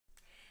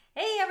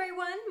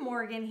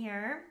Morgan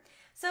here.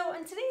 So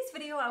in today's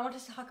video, I want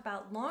to talk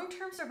about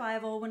long-term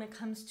survival when it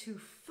comes to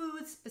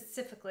food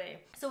specifically.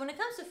 So when it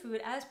comes to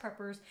food, as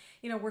preppers,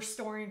 we're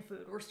storing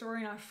food. We're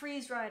storing our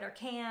freeze-dried, our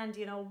canned,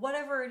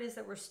 whatever it is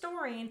that we're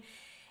storing.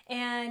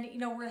 And,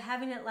 we're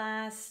having it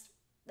last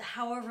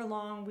however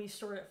long we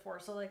stored it for.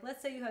 So like,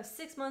 let's say you have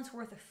 6 months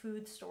worth of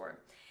food stored.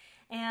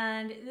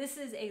 And this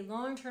is a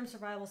long-term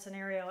survival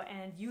scenario,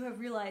 and you have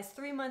realized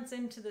 3 months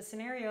into the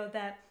scenario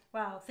that,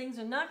 wow, things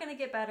are not going to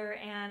get better,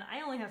 and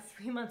I only have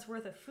 3 months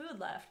worth of food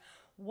left.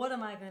 What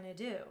am I going to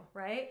do,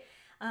 right?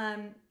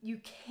 You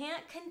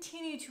can't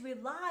continue to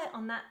rely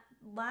on that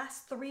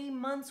last 3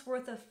 months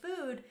worth of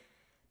food,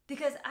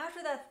 because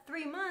after that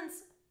 3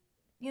 months,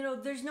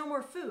 there's no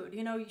more food.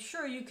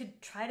 Sure, you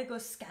could try to go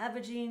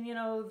scavenging,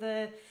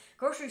 the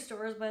grocery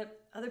stores, but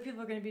other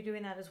people are going to be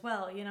doing that as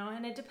well,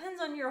 and it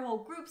depends on your whole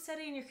group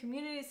setting, your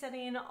community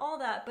setting, all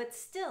that. But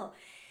still,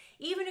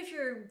 even if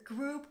your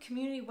group,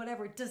 community,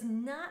 whatever, does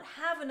not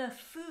have enough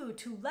food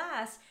to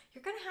last,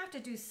 you're going to have to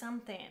do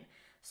something.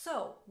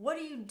 So what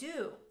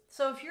do?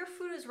 So if your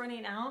food is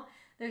running out,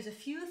 there's a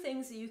few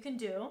things that you can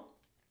do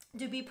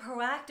to be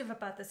proactive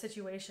about the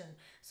situation,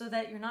 so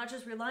that you're not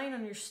just relying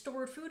on your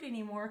stored food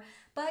anymore,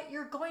 but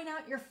you're going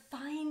out, you're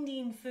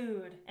finding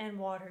food and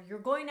water. You're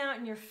going out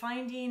and you're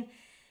finding,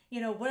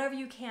 whatever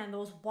you can,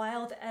 those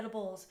wild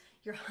edibles.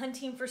 You're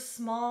hunting for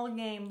small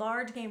game,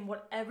 large game,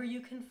 whatever you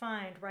can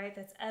find, right?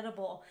 That's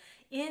edible.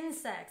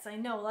 Insects. I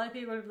know a lot of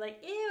people are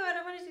like, ew, I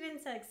don't want to eat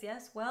insects.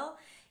 Yes, well,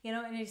 in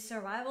a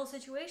survival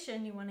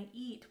situation, you want to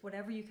eat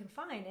whatever you can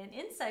find. And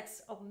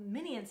insects,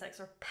 many insects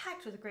are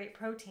packed with great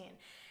protein.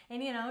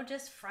 And,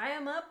 just fry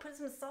them up, put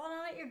some salt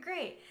on it, you're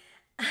great.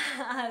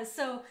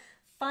 So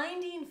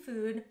finding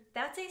food,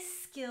 that's a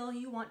skill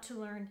you want to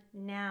learn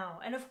now.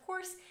 And of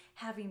course,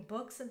 having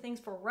books and things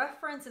for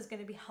reference is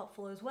going to be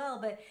helpful as well.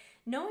 But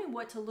knowing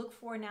what to look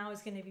for now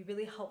is going to be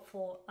really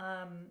helpful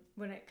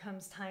when it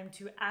comes time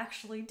to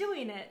actually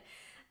doing it.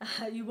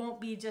 You won't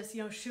be just,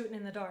 shooting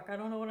in the dark. I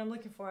don't know what I'm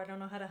looking for. I don't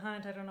know how to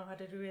hunt. I don't know how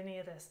to do any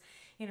of this.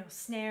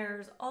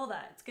 Snares, all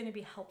that. It's going to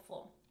be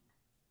helpful.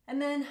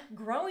 And then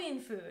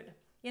growing food.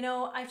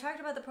 I've talked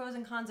about the pros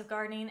and cons of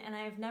gardening, and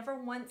I've never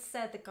once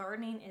said that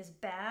gardening is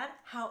bad.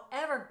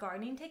 However,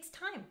 gardening takes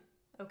time,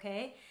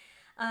 okay?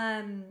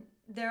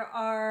 There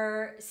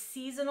are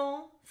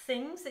seasonal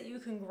things that you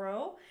can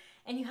grow,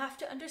 and you have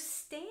to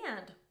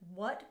understand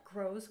what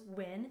grows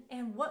when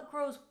and what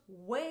grows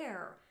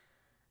where,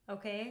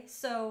 okay?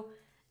 So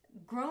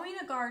growing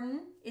a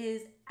garden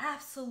is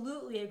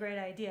absolutely a great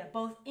idea,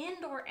 both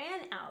indoor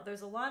and out.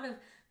 There's a lot of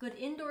good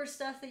indoor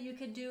stuff that you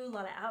can do, a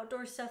lot of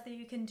outdoor stuff that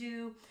you can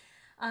do.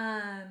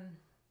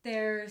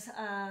 There's,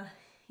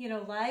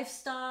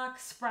 livestock,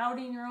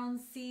 sprouting your own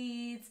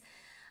seeds.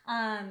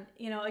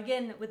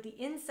 Again, with the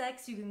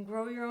insects, you can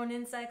grow your own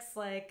insects.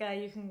 Like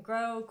you can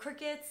grow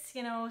crickets,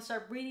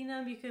 start breeding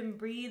them. You can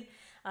breed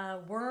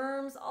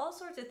worms, all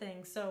sorts of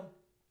things. So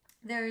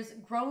there's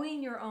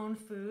growing your own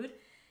food.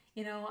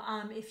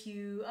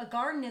 A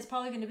garden is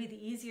probably going to be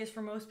the easiest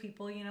for most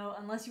people,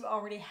 unless you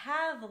already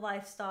have the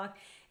livestock.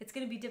 It's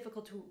going to be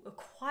difficult to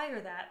acquire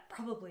that,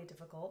 probably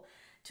difficult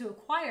to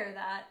acquire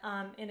that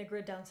in a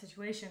grid down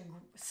situation.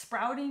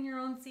 Sprouting your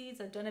own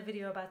seeds, I've done a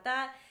video about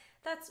that.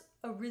 That's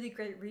a really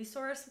great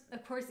resource.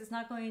 Of course, it's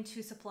not going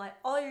to supply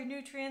all your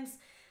nutrients,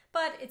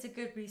 but it's a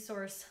good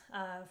resource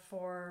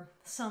for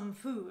some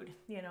food,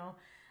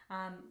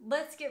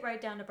 Let's get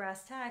right down to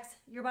brass tacks.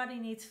 Your body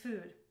needs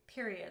food,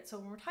 period. So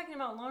when we're talking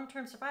about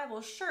long-term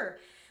survival, sure,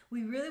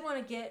 we really want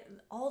to get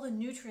all the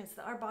nutrients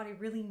that our body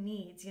really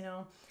needs,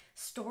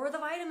 Store the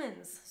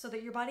vitamins so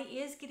that your body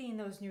is getting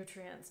those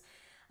nutrients.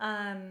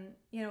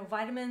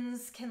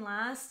 Vitamins can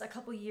last a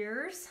couple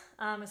years,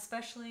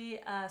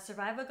 especially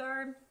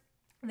Surviviguard.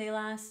 They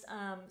last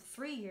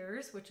 3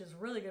 years, which is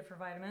really good for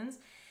vitamins.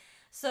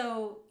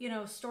 So,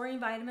 storing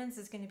vitamins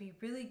is going to be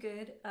really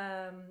good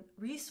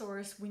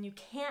resource when you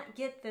can't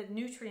get the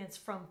nutrients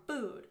from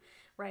food,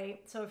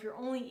 right? So if you're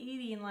only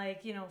eating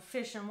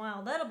fish and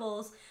wild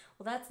edibles,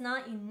 well, that's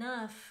not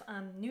enough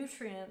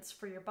nutrients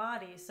for your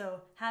body.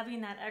 So having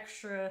that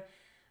extra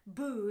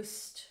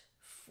boost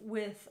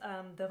with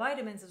the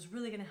vitamins is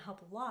really going to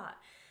help a lot.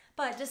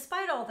 But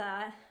despite all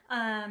that,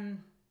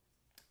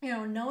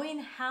 knowing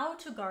how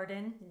to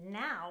garden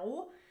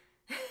now,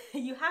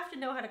 you have to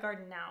know how to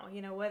garden now,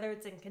 whether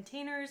it's in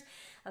containers,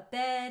 a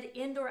bed,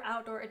 indoor,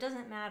 outdoor, it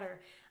doesn't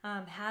matter.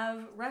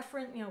 Have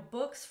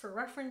books for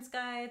reference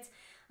guides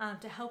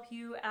to help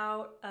you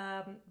out,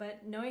 but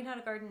knowing how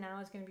to garden now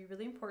is going to be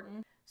really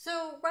important.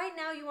 So right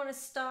now you want to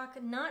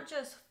stock not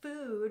just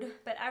food,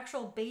 but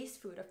actual base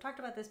food. I've talked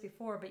about this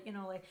before, but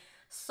like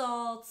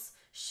salts,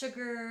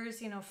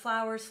 sugars,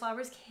 flours.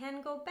 Flours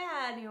can go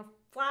bad,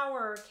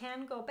 flour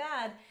can go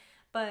bad,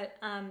 but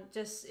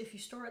just if you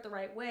store it the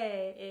right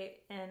way,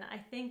 and I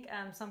think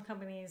some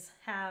companies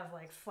have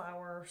like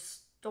flour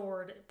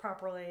stored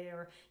properly,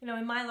 or, in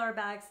Mylar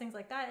bags, things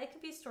like that. It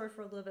can be stored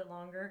for a little bit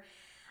longer.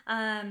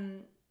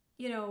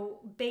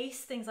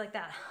 Base things like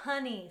that,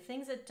 honey,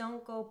 things that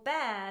don't go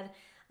bad.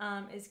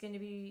 is going to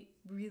be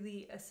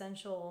really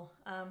essential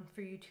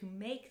for you to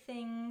make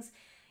things,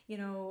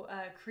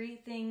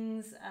 create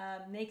things,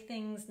 make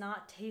things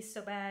not taste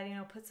so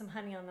bad, put some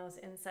honey on those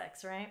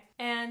insects, right?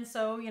 And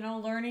so,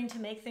 learning to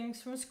make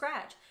things from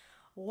scratch.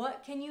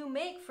 What can you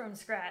make from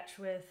scratch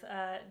with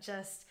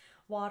just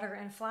water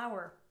and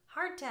flour?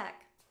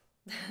 Hardtack.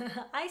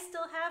 I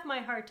still have my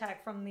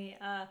hardtack from the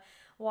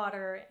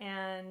water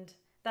and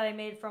that I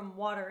made from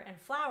water and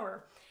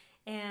flour.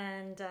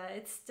 And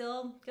it's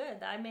still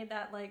good. I made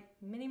that like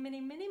many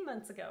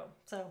months ago.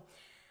 So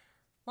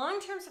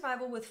long-term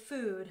survival with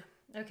food,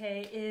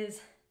 okay,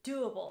 is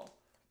doable,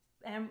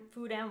 and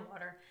food and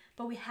water,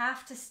 but we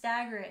have to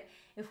stagger it.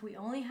 If we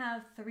only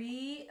have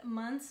 3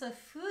 months of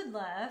food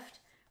left,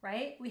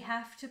 right, we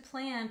have to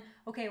plan,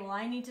 okay, well,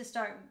 I need to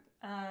start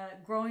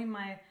growing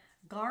my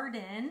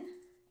garden,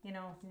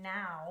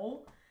 now,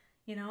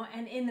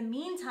 and in the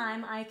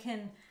meantime, I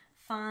can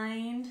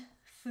find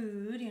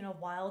food,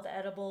 wild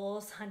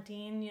edibles,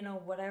 hunting,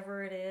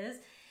 whatever it is,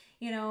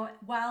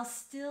 while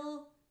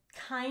still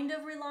kind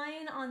of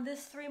relying on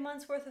this 3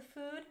 months worth of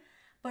food,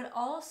 but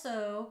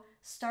also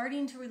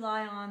starting to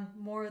rely on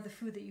more of the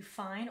food that you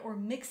find, or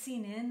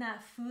mixing in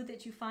that food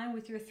that you find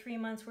with your 3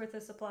 months worth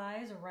of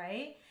supplies,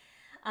 right?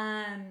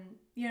 And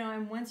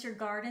once your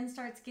garden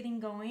starts getting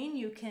going,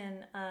 you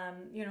can,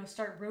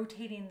 start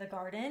rotating the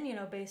garden,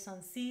 based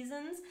on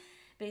seasons,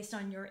 based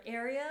on your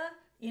area,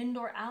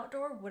 indoor,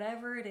 outdoor,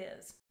 whatever it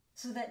is.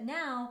 So that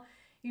now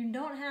you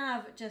don't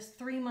have just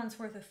 3 months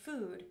worth of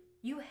food.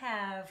 You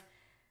have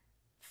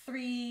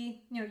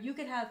you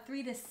could have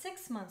 3 to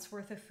 6 months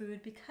worth of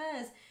food,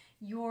 because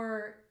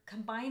you're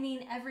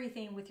combining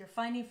everything with your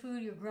finding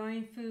food, you're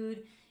growing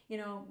food,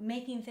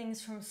 making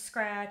things from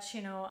scratch,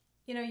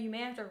 you may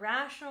have to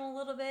ration a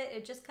little bit.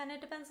 It just kind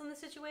of depends on the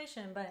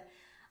situation, but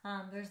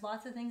there's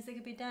lots of things that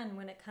could be done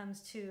when it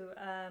comes to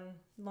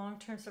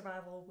long-term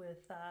survival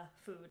with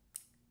food.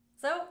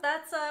 So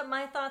that's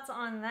my thoughts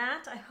on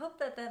that. I hope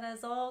that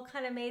has all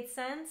kind of made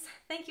sense.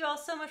 Thank you all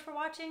so much for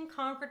watching.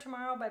 Conquer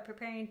tomorrow by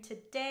preparing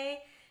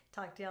today.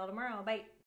 Talk to y'all tomorrow. Bye.